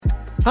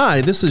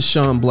Hi, this is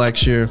Sean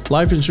Blackshear,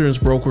 life insurance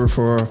broker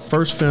for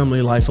First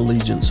Family Life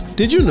Allegiance.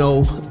 Did you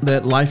know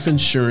that life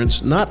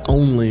insurance not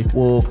only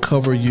will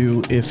cover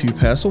you if you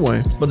pass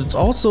away, but it's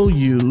also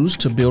used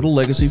to build a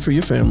legacy for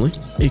your family?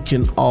 It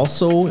can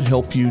also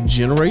help you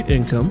generate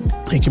income,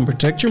 it can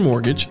protect your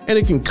mortgage, and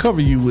it can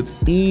cover you with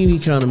any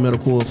kind of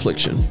medical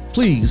affliction.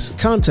 Please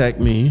contact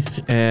me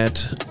at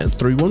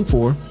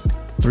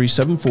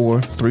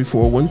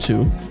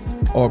 314-374-3412.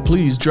 Or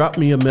please drop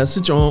me a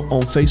message on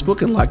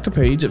Facebook and like the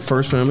page at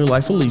First Family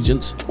Life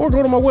Allegiance, or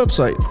go to my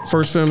website,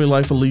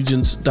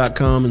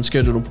 firstfamilylifeallegiance.com, and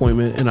schedule an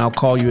appointment, and I'll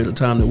call you at a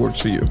time that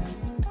works for you.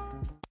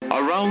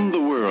 Around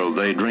the world,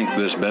 they drink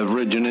this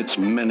beverage in its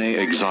many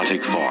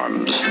exotic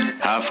forms.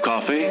 Half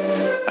coffee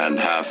and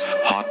half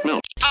hot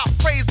milk. I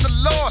praise the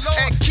Lord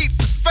and keep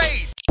the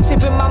faith.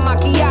 Sipping my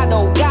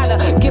macchiato,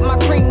 gotta get my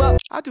cream up.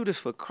 I do this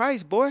for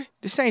Christ, boy.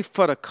 This ain't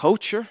for the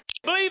culture.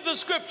 Believe the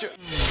scripture.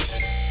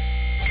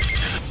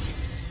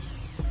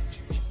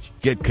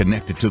 Get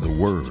connected to the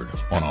Word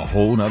on a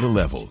whole nother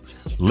level.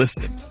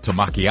 Listen to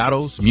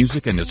Macchiato's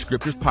Music and the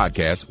Scriptures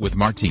podcast with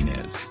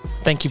Martinez.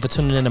 Thank you for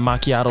tuning in to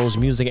Macchiato's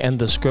Music and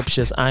the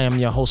Scriptures. I am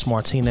your host,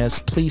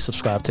 Martinez. Please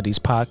subscribe to these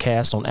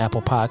podcasts on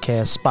Apple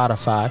Podcasts,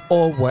 Spotify,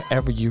 or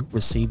wherever you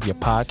receive your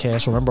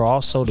podcasts. Remember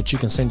also that you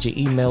can send your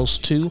emails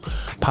to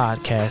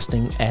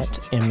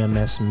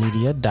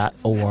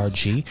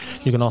podcasting@mmsmedia.org. You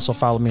can also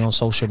follow me on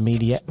social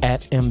media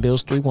at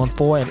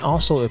mbills314. And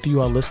also, if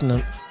you are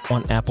listening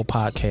on Apple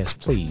Podcasts,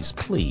 please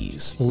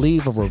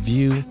leave a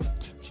review,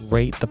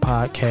 rate the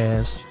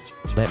podcast.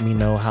 Let me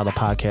know how the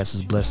podcast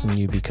is blessing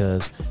you,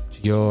 because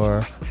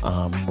your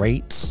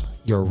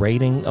your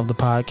rating of the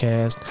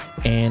podcast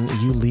and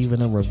you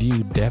leaving a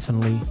review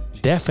definitely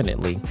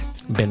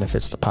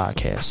benefits the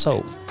podcast.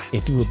 So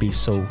if you would be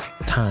so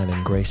kind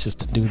and gracious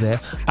to do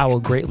that, I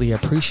would greatly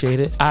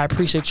appreciate it. I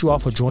appreciate you all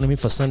for joining me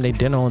for Sunday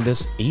dinner on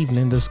this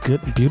evening, this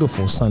good,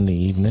 beautiful Sunday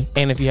evening.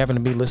 And if you happen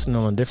to be listening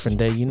on a different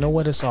day, you know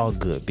what? It's all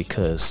good,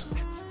 because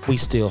we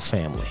still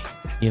family.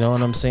 You know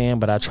what I'm saying?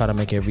 But I try to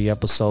make every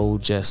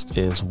episode just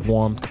as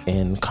warmth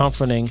and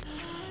comforting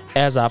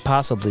as I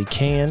possibly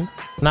can.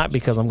 Not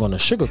because I'm going to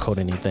sugarcoat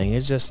anything.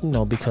 It's just,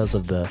 because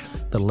of the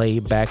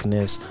laid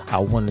backness. I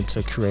wanted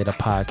to create a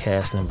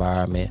podcast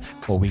environment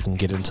where we can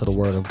get into the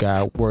Word of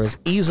God, where it's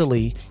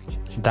easily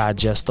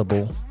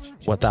digestible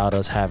without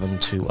us having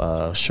to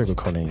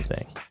sugarcoat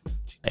anything.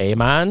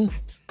 Amen.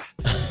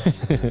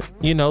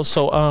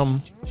 So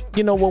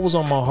what was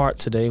on my heart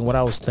today, and what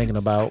I was thinking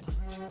about,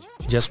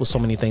 just with so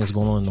many things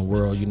going on in the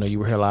world,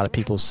 you hear a lot of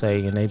people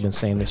say, and they've been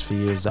saying this for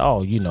years,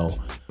 the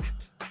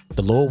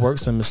Lord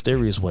works in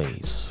mysterious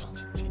ways.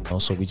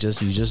 So you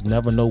just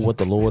never know what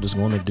the Lord is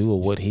going to do or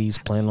what he's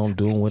planning on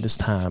doing with his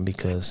time,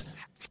 because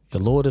the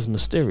Lord is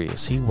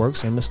mysterious. He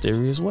works in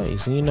mysterious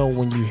ways. And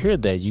when you hear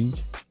that,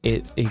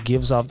 it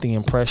gives off the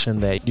impression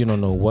that you don't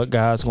know what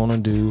God's going to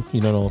do.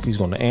 You don't know if he's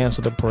going to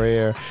answer the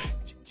prayer.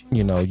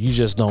 You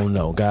just don't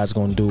know. God's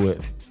going to do it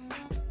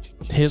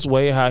his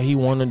way, how he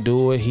want to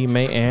do it. He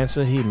may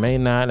answer, he may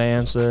not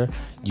answer.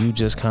 You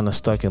just kind of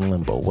stuck in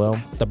limbo.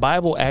 Well, the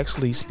Bible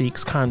actually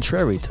speaks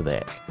contrary to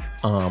that.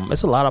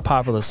 It's a lot of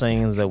popular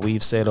sayings that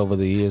we've said over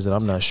the years that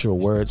I'm not sure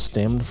where it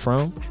stemmed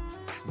from,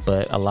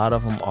 but a lot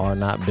of them are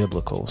not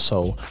biblical.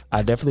 So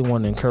I definitely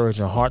want to encourage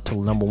your heart to,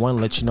 number one,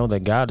 let you know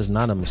that God is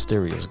not a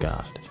mysterious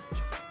God.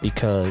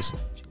 Because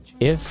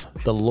if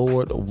the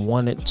Lord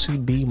wanted to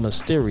be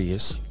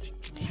mysterious,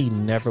 he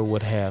never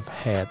would have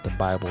had the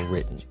Bible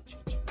written.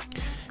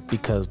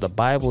 Because the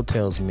Bible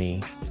tells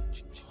me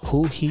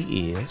who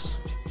he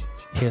is,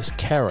 his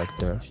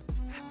character,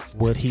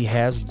 what he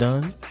has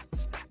done,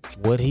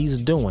 what he's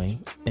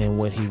doing, and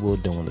what he will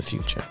do in the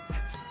future.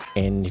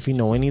 And if you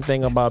know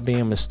anything about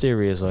being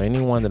mysterious, or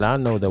anyone that I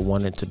know that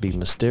wanted to be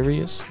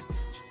mysterious,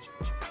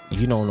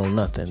 you don't know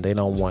nothing. They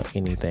don't want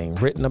anything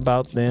written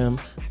about them.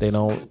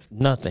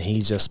 Nothing.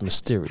 He's just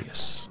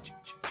mysterious.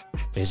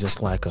 It's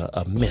just like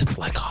a myth,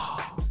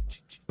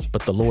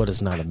 but the Lord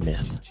is not a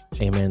myth.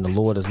 Amen. The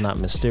Lord is not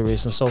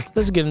mysterious. And so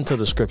let's get into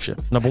the scripture.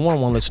 Number one,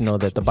 I want to let you know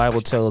that the Bible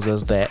tells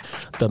us that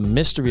the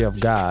mystery of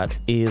God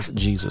is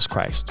Jesus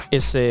Christ. It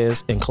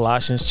says in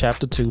Colossians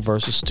chapter 2,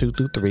 verses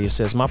 2-3, it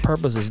says, "My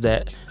purpose is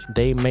that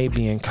they may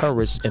be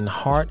encouraged in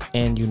heart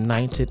and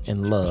united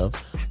in love,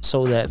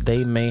 so that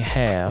they may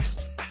have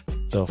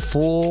the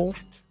full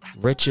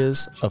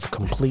riches of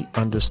complete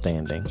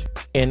understanding,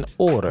 in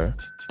order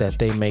that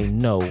they may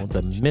know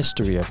the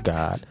mystery of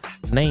God,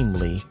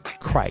 namely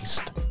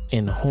Christ,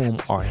 in whom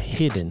are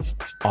hidden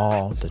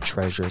all the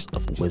treasures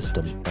of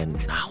wisdom and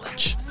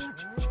knowledge."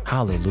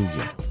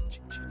 Hallelujah.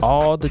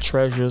 All the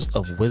treasures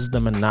of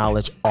wisdom and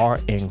knowledge are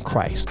in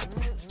Christ.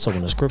 So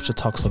when the scripture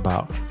talks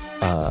about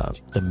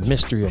the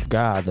mystery of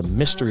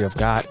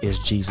God is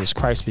Jesus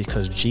Christ,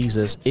 because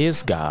Jesus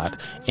is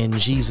God, and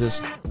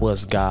Jesus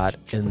was God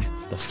in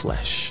the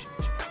flesh.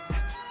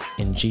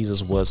 And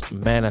Jesus was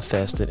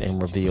manifested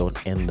and revealed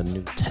in the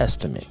New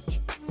Testament.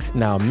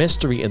 Now,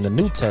 mystery in the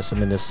New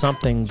Testament is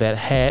something that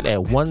had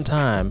at one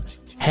time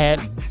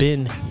had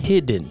been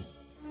hidden,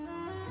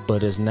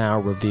 but is now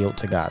revealed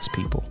to God's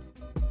people.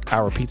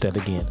 I'll repeat that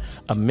again.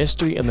 A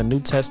mystery in the New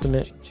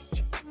Testament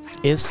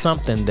is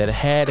something that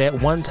had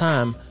at one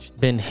time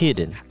been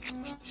hidden,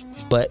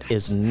 but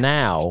is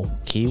now,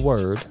 key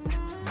word,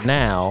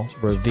 now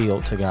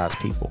revealed to God's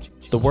people.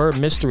 The word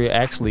mystery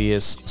actually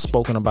is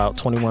spoken about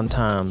 21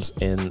 times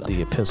in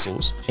the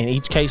epistles. In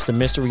each case, the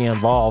mystery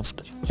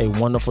involved a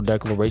wonderful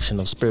declaration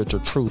of spiritual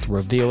truth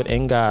revealed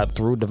in God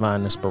through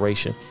divine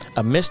inspiration.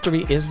 A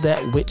mystery is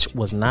that which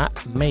was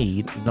not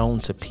made known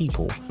to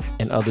people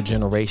in other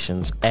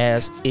generations,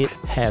 as it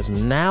has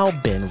now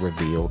been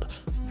revealed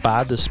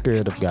by the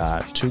Spirit of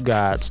God to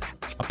God's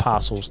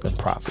apostles and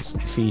prophets.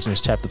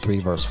 Ephesians chapter 3,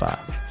 verse 5.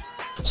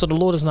 So the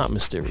Lord is not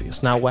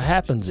mysterious. Now what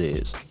happens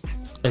is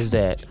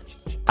that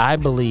I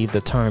believe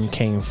the term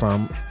came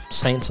from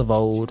saints of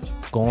old,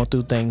 going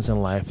through things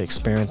in life,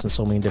 experiencing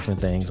so many different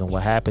things. And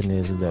what happened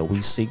is that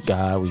we seek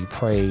God, we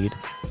prayed,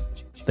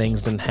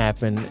 things didn't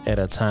happen at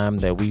a time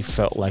that we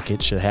felt like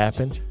it should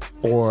happen.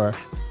 Or,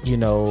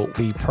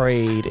 we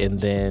prayed and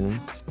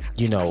then,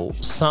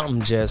 something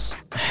just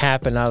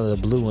happened out of the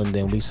blue. And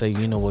then we say,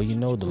 the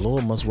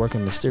Lord must work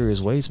in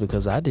mysterious ways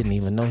because I didn't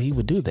even know he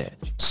would do that.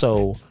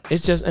 So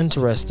it's just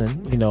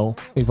interesting.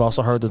 We've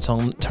also heard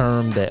the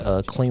term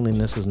that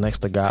cleanliness is next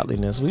to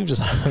godliness. We've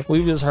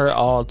just heard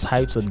all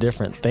types of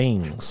different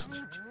things.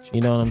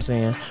 You know what I'm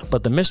saying?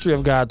 But the mystery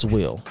of God's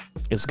will,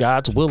 it's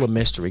God's will a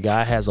mystery.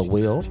 God has a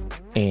will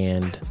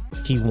and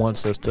he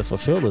wants us to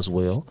fulfill his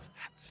will.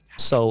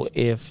 So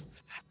if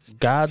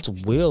God's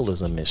will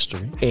is a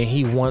mystery and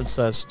he wants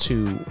us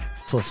to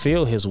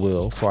fulfill his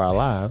will for our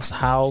lives,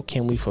 how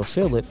can we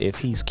fulfill it if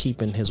he's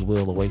keeping his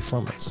will away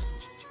from us?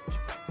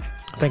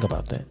 Think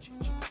about that.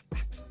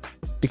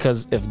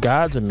 Because if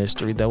God's a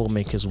mystery, that will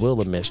make his will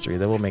a mystery.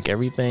 That will make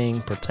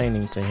everything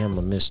pertaining to him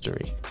a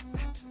mystery.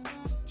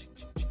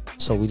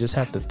 So we just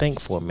have to think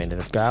for a minute.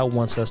 If God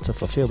wants us to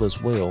fulfill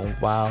his will,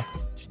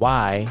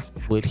 why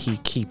would he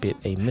keep it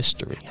a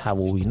mystery? How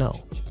will we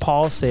know?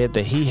 Paul said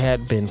that he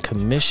had been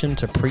commissioned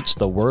to preach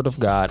the word of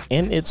God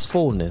in its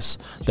fullness,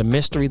 the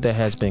mystery that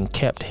has been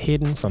kept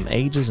hidden from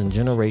ages and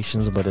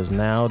generations, but is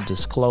now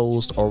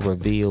disclosed or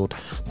revealed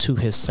to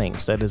his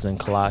saints. That is in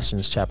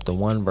Colossians chapter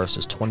 1,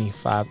 verses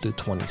 25 through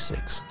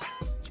 26.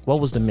 What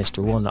was the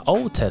mystery? Well, in the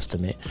Old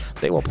Testament,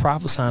 they were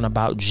prophesying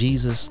about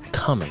Jesus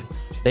coming.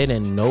 They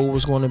didn't know it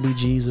was going to be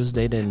Jesus.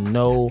 They didn't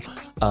know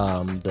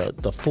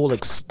the full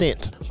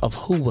extent of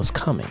who was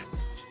coming.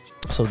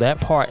 So that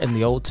part in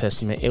the Old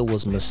Testament, it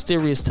was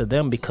mysterious to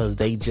them because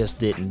they just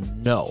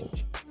didn't know.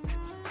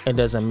 It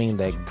doesn't mean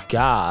that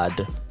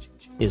God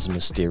is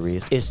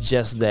mysterious. It's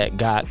just that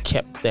God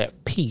kept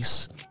that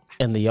piece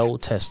in the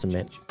Old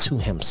Testament to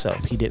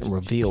himself. He didn't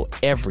reveal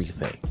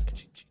everything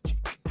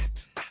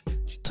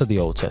to the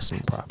Old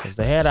Testament prophets.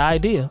 They had an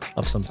idea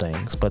of some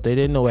things, but they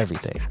didn't know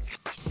everything.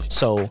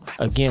 So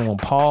again, when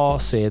Paul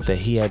said that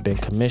he had been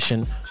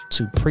commissioned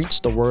to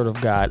preach the word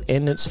of God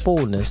in its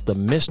fullness, the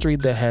mystery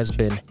that has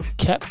been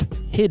kept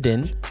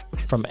hidden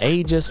from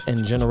ages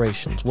and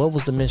generations. What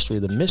was the mystery?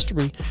 The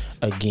mystery,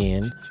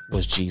 again,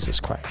 was Jesus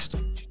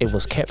Christ. It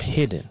was kept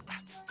hidden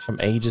from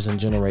ages and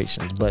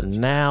generations, but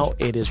now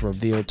it is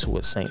revealed to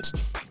its saints.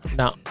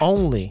 Not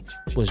only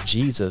was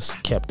Jesus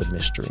kept a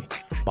mystery,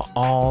 but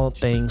all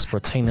things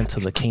pertaining to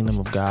the kingdom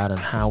of God and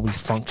how we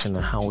function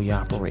and how we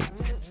operate.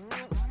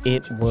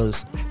 It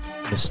was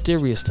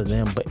mysterious to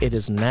them, but it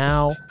is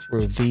now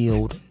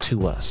revealed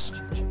to us.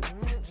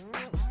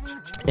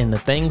 And the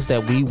things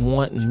that we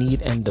want,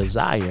 need, and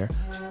desire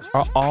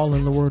are all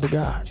in the Word of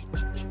God.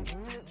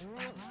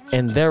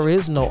 And there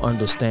is no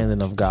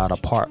understanding of God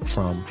apart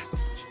from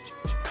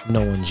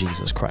knowing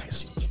Jesus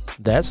Christ.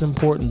 That's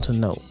important to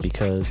note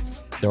because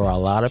there are a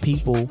lot of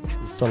people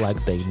who feel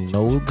like they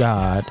know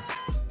God,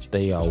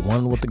 they are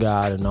one with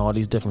God and all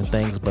these different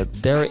things, but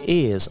there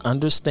is,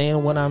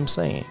 understand what I'm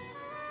saying,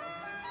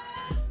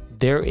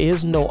 there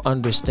is no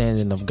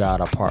understanding of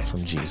God apart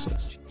from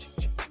Jesus.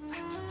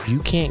 You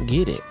can't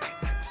get it.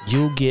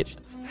 You'll get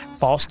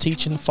false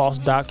teaching, false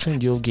doctrine.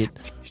 You'll get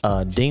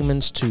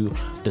demons to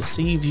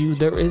deceive you.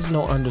 There is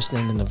no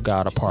understanding of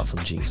God apart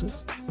from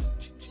Jesus.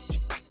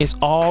 It's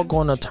all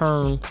going to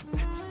turn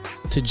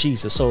to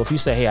Jesus. So if you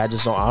say, hey, I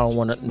don't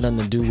want nothing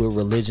to do with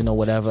religion or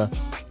whatever.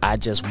 I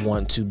just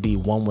want to be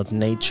one with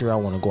nature. I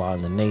want to go out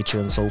in the nature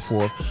and so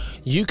forth.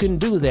 You can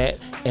do that.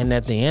 And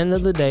at the end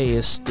of the day,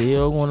 it's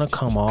still going to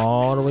come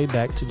all the way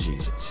back to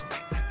Jesus.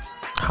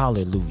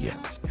 Hallelujah.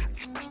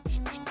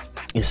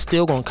 It's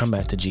still going to come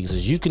back to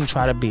Jesus. You can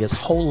try to be as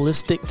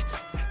holistic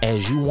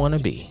as you want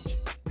to be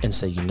and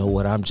say, you know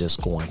what? I'm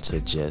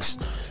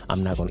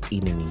not going to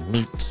eat any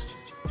meat.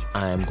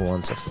 I am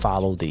going to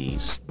follow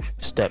these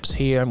steps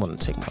here. I'm going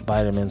to take my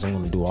vitamins. I'm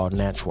going to do all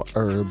natural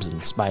herbs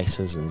and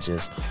spices and I'm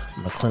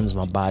going to cleanse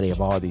my body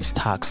of all these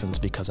toxins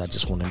because I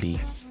just want to be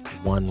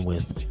one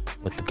with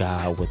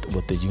God,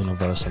 with the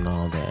universe and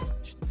all that.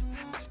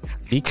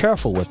 Be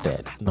careful with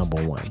that,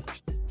 number one.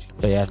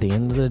 But at the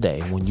end of the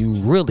day, when you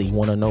really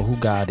want to know who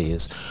God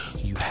is,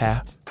 you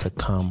have to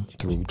come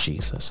through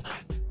Jesus.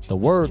 The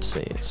word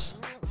says,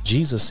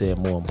 Jesus said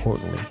more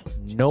importantly,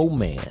 no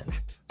man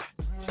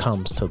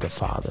comes to the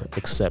Father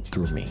except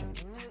through me.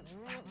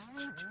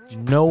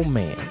 No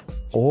man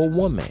or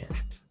woman,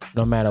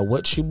 no matter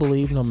what you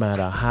believe, no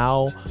matter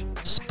how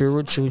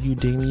spiritual you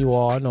deem you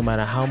are, no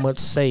matter how much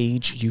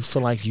sage you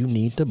feel like you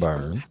need to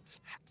burn,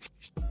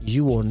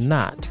 you will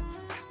not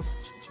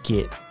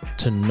get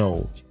to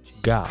know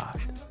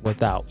God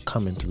without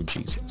coming through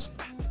Jesus.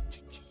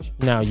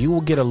 Now, you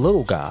will get a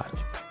little God.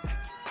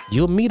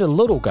 You'll meet a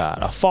little God,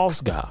 a false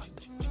God.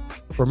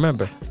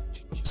 Remember,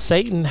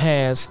 Satan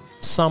has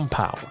some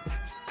power,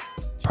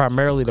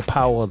 primarily the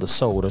power of the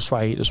soul. That's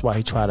why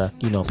he try to,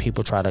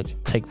 people try to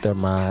take their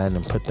mind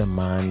and put their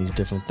mind in these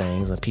different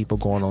things, and people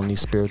going on these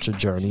spiritual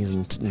journeys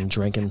and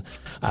drinking,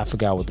 I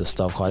forgot what this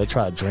stuff called. They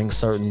try to drink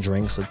certain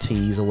drinks or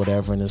teas or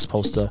whatever, and it's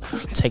supposed to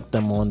take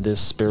them on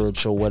this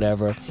spiritual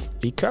whatever.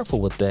 Be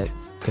careful with that,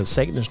 because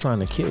Satan is trying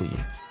to kill you.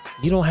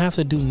 You don't have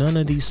to do none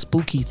of these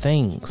spooky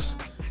things,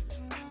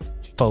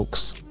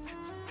 folks.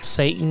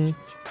 Satan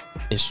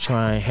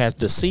has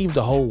deceived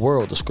the whole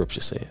world, the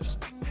scripture says.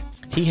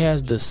 He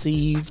has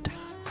deceived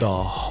the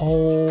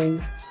whole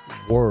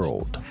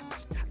world.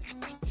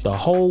 The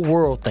whole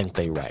world think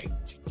they right.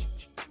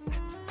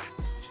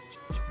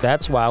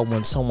 That's why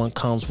when someone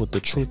comes with the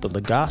truth of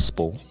the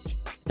gospel,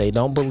 they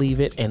don't believe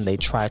it and they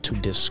try to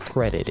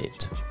discredit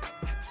it.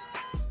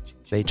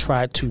 They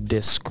try to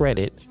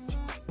discredit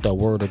the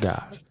word of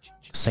God,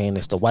 saying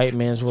it's the white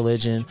man's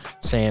religion,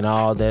 saying,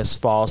 oh, that's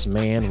false,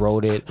 man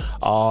wrote it,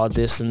 all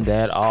this and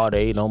that, oh,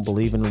 they don't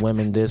believe in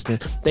women, this.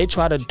 They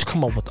try to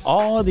come up with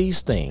all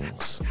these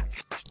things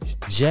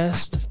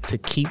just to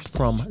keep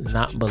from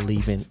not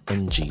believing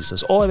in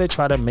Jesus. Or they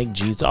try to make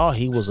Jesus, oh,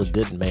 he was a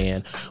good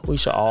man. We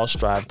should all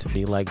strive to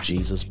be like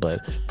Jesus, but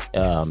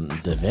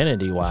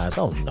divinity wise,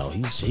 oh no,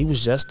 he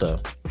was just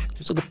a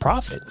good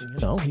prophet.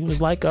 He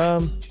was like,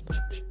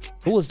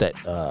 who was that?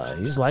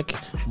 He's like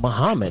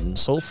Muhammad and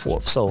so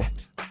forth. So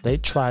they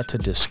try to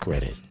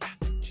discredit.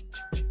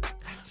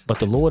 But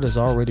the Lord has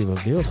already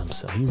revealed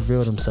himself. He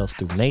revealed himself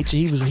through nature.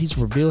 He's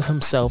revealed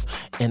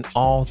himself in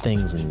all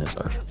things in this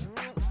earth.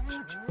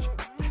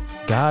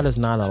 God is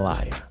not a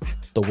liar.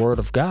 The word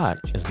of God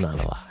is not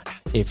a lie.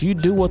 If you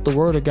do what the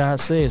word of God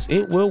says,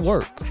 it will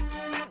work.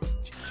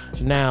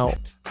 Now,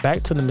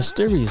 back to the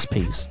mysterious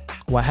piece.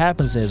 What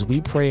happens is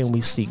we pray and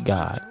we seek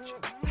God,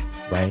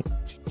 right?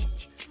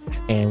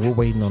 And we're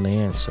waiting on the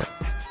answer.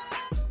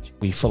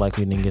 We feel like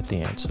we didn't get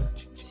the answer.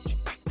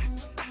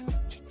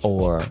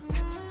 Or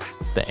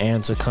the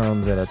answer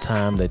comes at a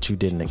time that you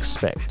didn't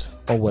expect,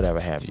 or whatever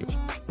have you.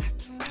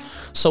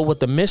 So what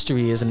the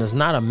mystery is, and it's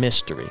not a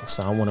mystery,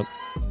 so I want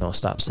to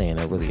stop saying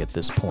that really at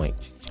this point,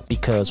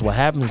 because what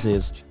happens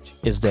is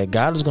that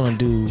God is going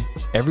to do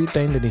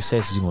everything that he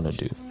says he's going to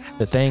do.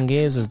 The thing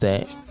is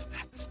that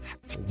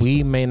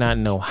we may not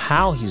know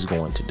how he's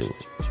going to do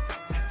it.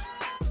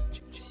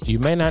 You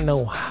may not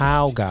know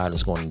how God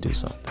is going to do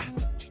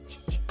something,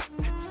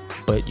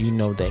 but you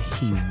know that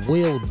he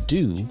will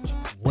do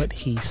what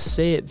he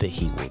said that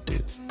he will do.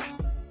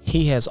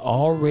 He has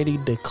already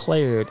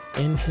declared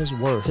in his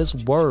word. His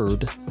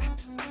word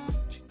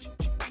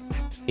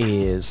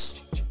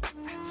is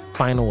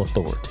final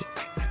authority.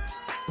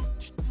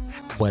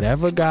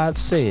 Whatever God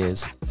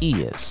says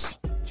is.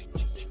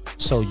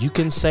 So you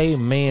can say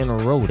man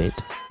wrote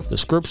it. The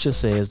scripture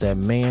says that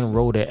man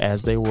wrote it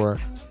as they were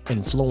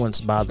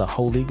influenced by the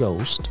Holy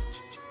Ghost.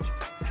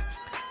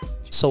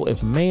 So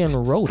if man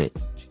wrote it,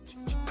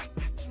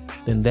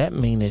 then that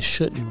means it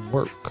shouldn't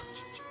work.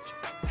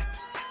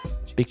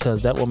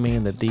 Because that will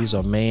mean that these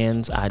are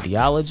man's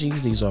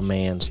ideologies. These are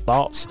man's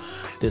thoughts.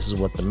 This is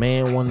what the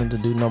man wanted to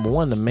do. Number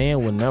one, the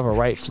man would never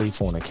write flee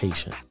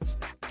fornication.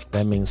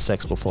 That means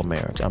sex before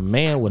marriage. A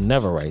man would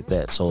never write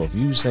that. So if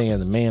you saying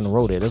the man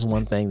wrote it, that's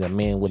one thing that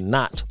man would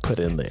not put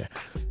in there.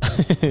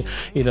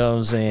 You know what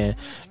I'm saying?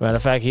 Matter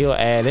of fact, he'll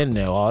add in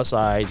there, oh, it's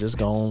all right, just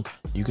go on.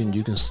 You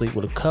can sleep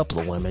with a couple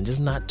of women,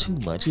 just not too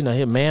much.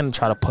 His man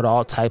try to put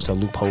all types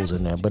of loopholes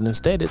in there. But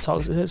instead it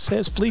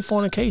says flee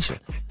fornication.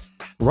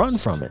 Run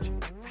from it.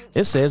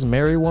 It says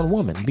marry one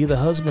woman, be the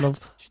husband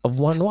of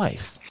one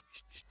wife.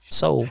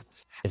 So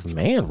if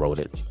man wrote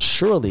it,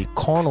 surely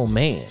carnal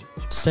man,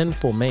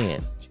 sinful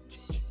man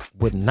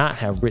would not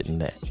have written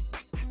that.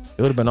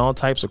 It would have been all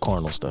types of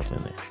carnal stuff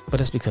in there. But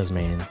that's because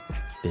man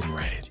didn't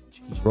write it.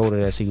 He wrote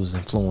it as he was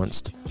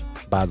influenced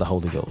by the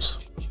Holy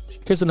Ghost.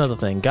 Here's another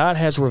thing. God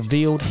has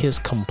revealed his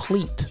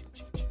complete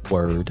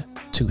word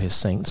to his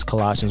saints,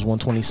 Colossians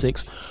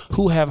 1:26,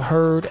 who have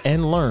heard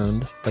and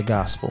learned the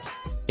gospel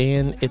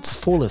in its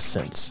fullest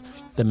sense.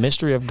 The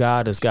mystery of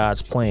God is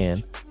God's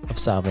plan of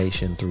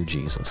salvation through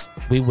Jesus.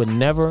 We would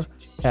never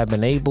have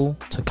been able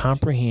to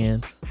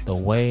comprehend the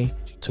way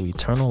to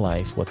eternal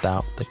life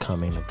without the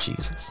coming of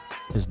Jesus,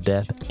 his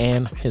death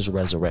and his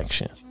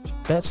resurrection.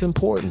 That's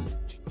important.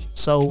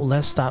 So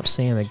let's stop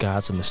saying that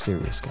God's a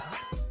mysterious God.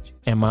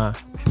 And my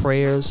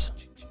prayers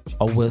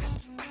are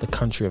with the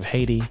country of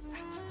Haiti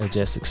that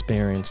just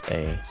experienced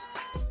a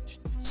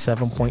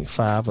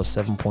 7.5 or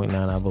 7.9,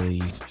 I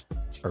believe,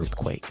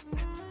 earthquake.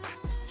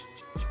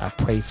 I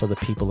pray for the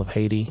people of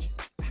Haiti.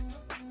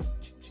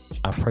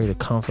 I pray the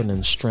comfort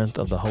and strength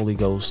of the Holy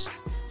Ghost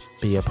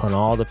be upon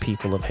all the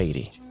people of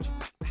Haiti.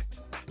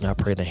 I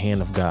pray the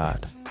hand of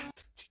God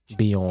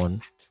be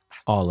on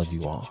all of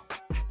you all.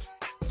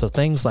 So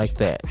things like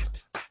that,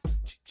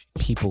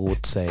 people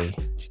would say,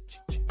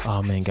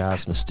 oh man,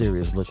 God's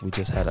mysterious. Look, we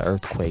just had an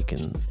earthquake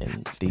and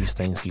these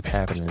things keep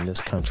happening in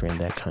this country and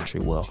that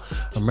country. Well,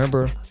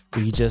 remember,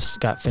 we just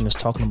got finished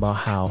talking about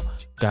how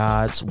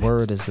God's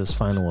word is his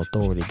final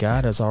authority.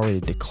 God has already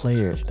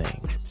declared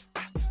things.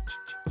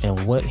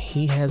 And what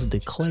he has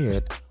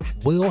declared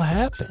will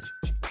happen.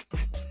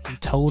 He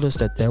told us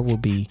that there will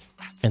be,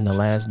 in the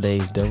last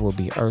days, there will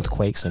be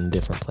earthquakes in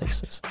different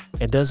places.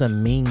 It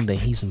doesn't mean that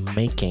he's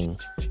making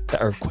the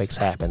earthquakes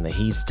happen, that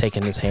he's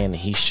taking his hand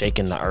and he's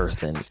shaking the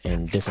earth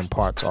and different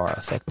parts are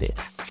affected.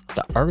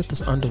 The earth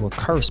is under a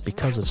curse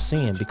because of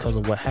sin, because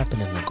of what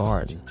happened in the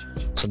garden.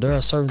 So there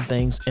are certain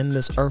things in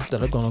this earth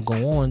that are going to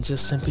go on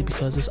just simply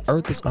because this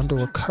earth is under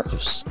a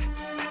curse.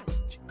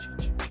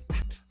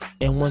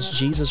 And once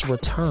Jesus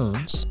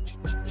returns,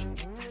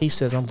 he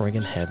says, I'm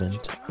bringing heaven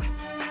to earth.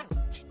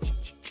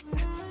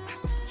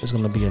 There's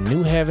going to be a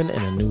new heaven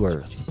and a new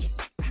earth.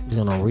 He's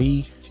going to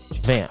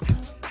revamp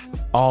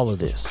all of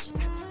this.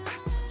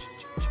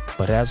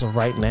 But as of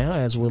right now,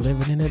 as we're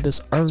living in it,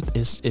 this earth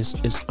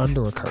is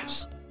under a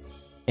curse.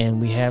 And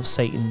we have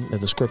Satan,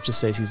 as the scripture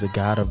says, he's the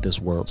God of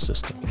this world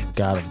system. He's the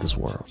God of this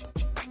world.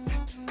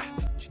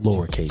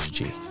 Lowercase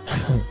g.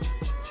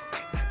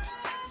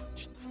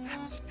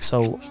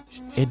 So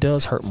it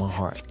does hurt my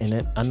heart.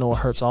 And I know it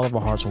hurts all of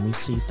our hearts when we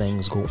see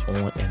things go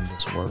on in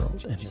this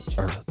world, in this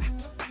earth.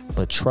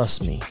 But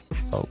trust me,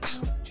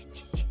 folks,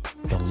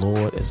 the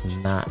Lord is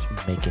not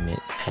making it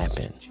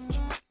happen.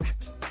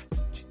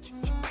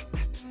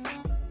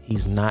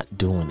 He's not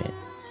doing it.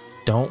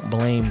 Don't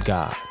blame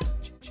God.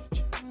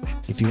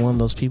 If you're one of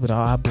those people that,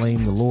 I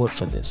blame the Lord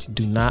for this,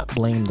 do not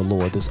blame the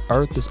Lord. This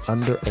earth is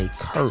under a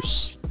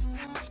curse.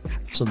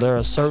 So there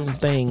are certain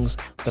things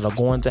that are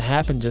going to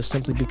happen just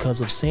simply because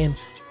of sin.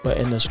 But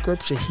in the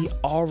scripture, he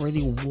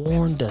already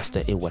warned us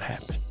that it would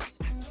happen.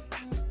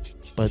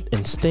 But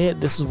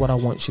instead, this is what I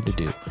want you to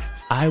do.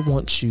 I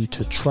want you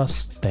to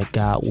trust that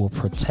God will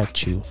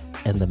protect you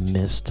in the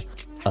midst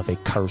of a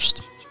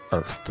cursed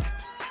earth.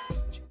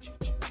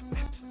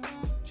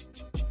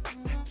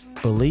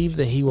 Believe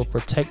that he will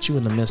protect you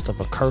in the midst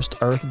of a cursed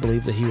earth.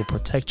 Believe that he will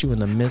protect you in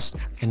the midst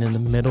and in the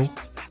middle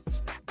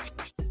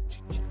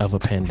of a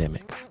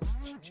pandemic.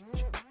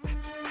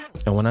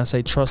 And when I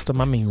say trust him,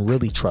 I mean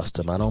really trust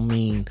him. I don't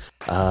mean,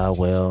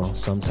 well,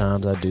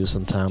 sometimes I do,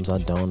 sometimes I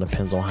don't.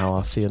 Depends on how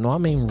I feel. No, I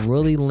mean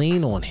really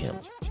lean on him.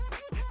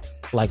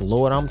 Like,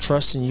 Lord, I'm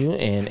trusting you.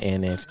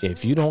 And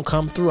if you don't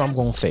come through, I'm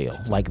going to fail.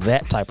 Like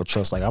that type of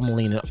trust. Like I'm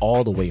leaning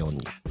all the way on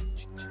you.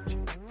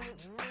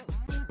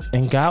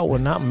 And God will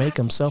not make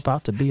himself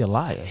out to be a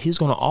liar. He's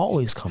going to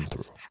always come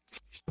through.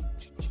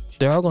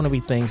 There are going to be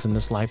things in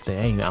this life that,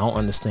 I don't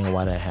understand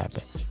why that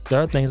happened.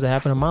 There are things that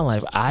happen in my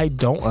life. I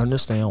don't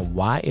understand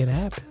why it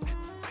happened.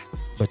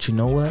 But you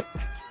know what?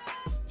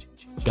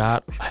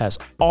 God has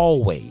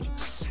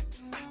always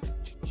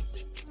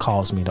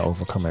caused me to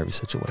overcome every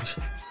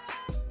situation.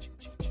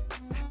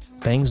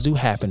 Things do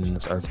happen in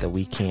this earth that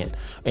we can't,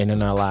 and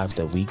in our lives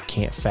that we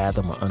can't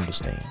fathom or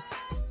understand.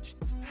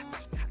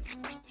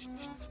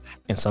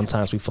 And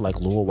sometimes we feel like,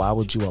 Lord, why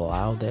would you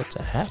allow that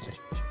to happen?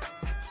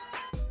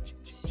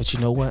 But you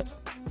know what?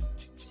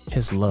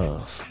 His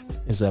love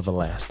is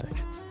everlasting.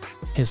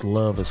 His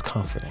love is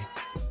comforting.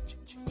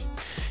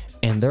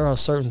 And there are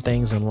certain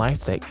things in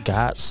life that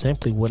God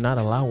simply would not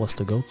allow us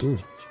to go through.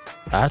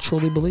 I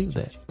truly believe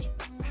that.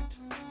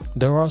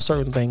 There are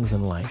certain things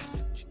in life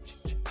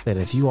that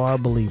if you are a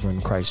believer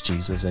in Christ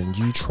Jesus and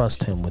you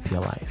trust him with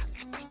your life,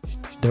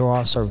 there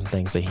are certain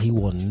things that he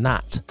will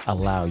not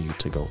allow you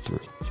to go through.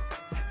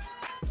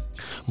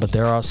 But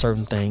there are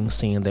certain things,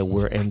 seeing that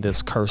we're in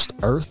this cursed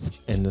earth,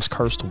 in this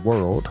cursed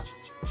world,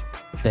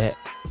 that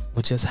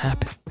would just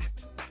happen.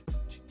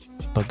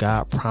 But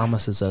God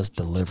promises us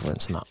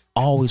deliverance. And I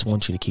always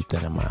want you to keep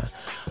that in mind.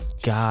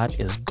 God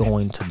is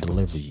going to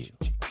deliver you.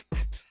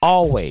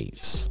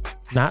 Always.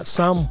 Not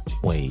some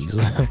ways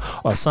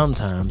or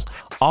sometimes.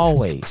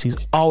 Always.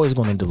 He's always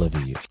going to deliver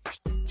you.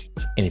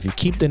 And if you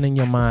keep that in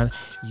your mind,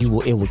 it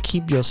will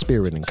keep your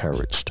spirit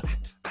encouraged.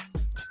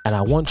 And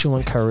I want you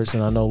encouraged,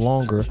 and I no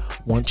longer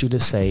want you to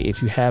say,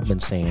 if you have been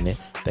saying it,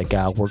 that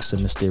God works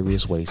in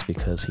mysterious ways,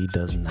 because he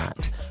does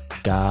not.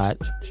 God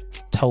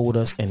told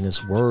us in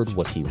his word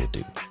what he will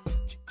do.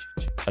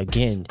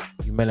 Again,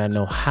 you may not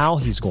know how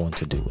he's going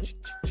to do it,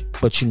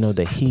 but you know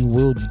that he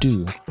will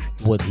do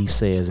what he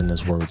says in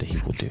his word that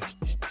he will do.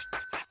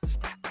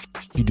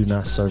 You do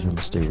not serve a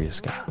mysterious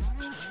God.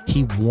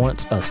 He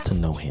wants us to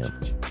know him.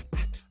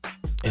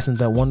 Isn't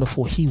that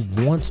wonderful? He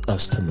wants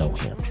us to know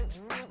him.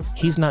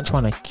 He's not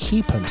trying to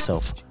keep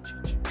himself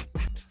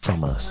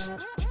from us.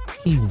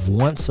 He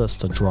wants us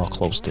to draw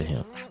close to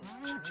him.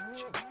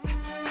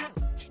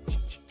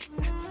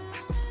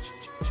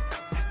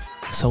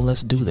 So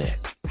let's do that.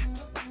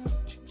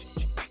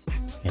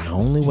 And the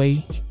only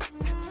way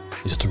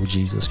is through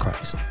Jesus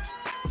Christ.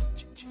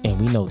 And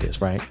we know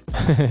this, right?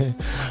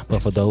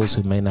 But for those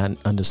who may not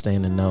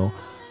understand and know,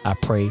 I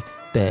pray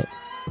that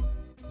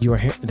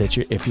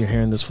if you're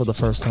hearing this for the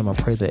first time, I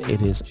pray that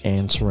it is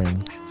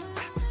answering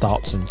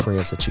thoughts and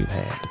prayers that you've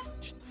had.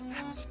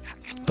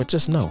 But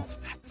just know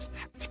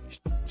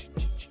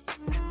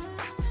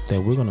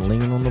that we're going to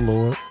lean on the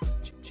Lord.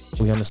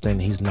 We understand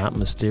that he's not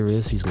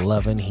mysterious. He's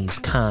loving. He's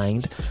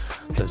kind.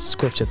 The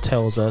scripture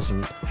tells us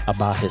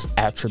about his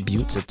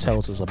attributes. It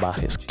tells us about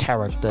his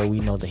character. We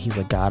know that he's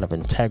a God of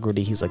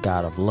integrity. He's a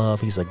God of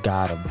love. He's a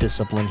God of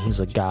discipline. He's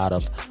a God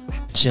of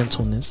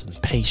gentleness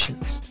and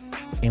patience.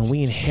 And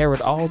we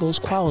inherit all those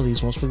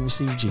qualities once we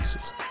receive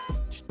Jesus,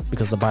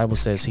 because the Bible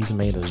says he's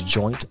made us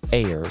joint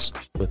heirs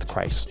with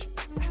Christ.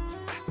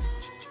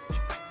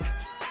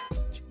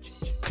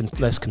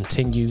 Let's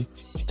continue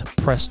to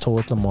press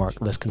toward the mark.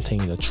 Let's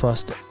continue to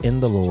trust in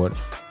the Lord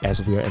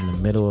as we are in the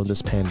middle of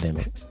this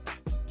pandemic.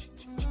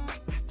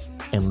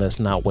 And let's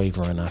not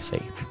waver in our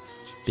faith,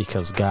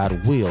 because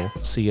God will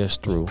see us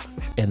through,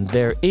 and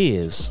there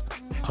is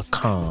a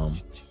calm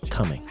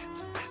coming.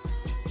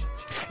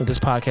 If this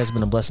podcast has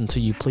been a blessing to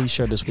you, please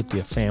share this with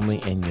your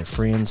family and your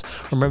friends.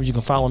 Remember, you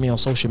can follow me on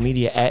social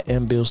media at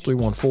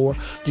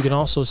mbills314. You can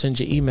also send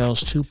your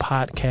emails to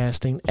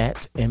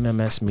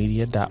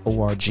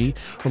podcasting@mmsmedia.org.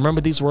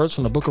 Remember these words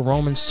from the book of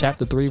Romans,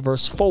 chapter 3,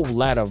 verse 4,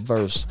 latter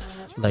verse.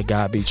 Let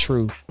God be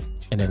true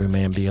and every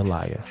man be a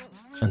liar.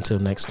 Until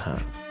next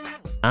time,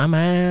 I'm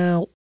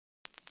out.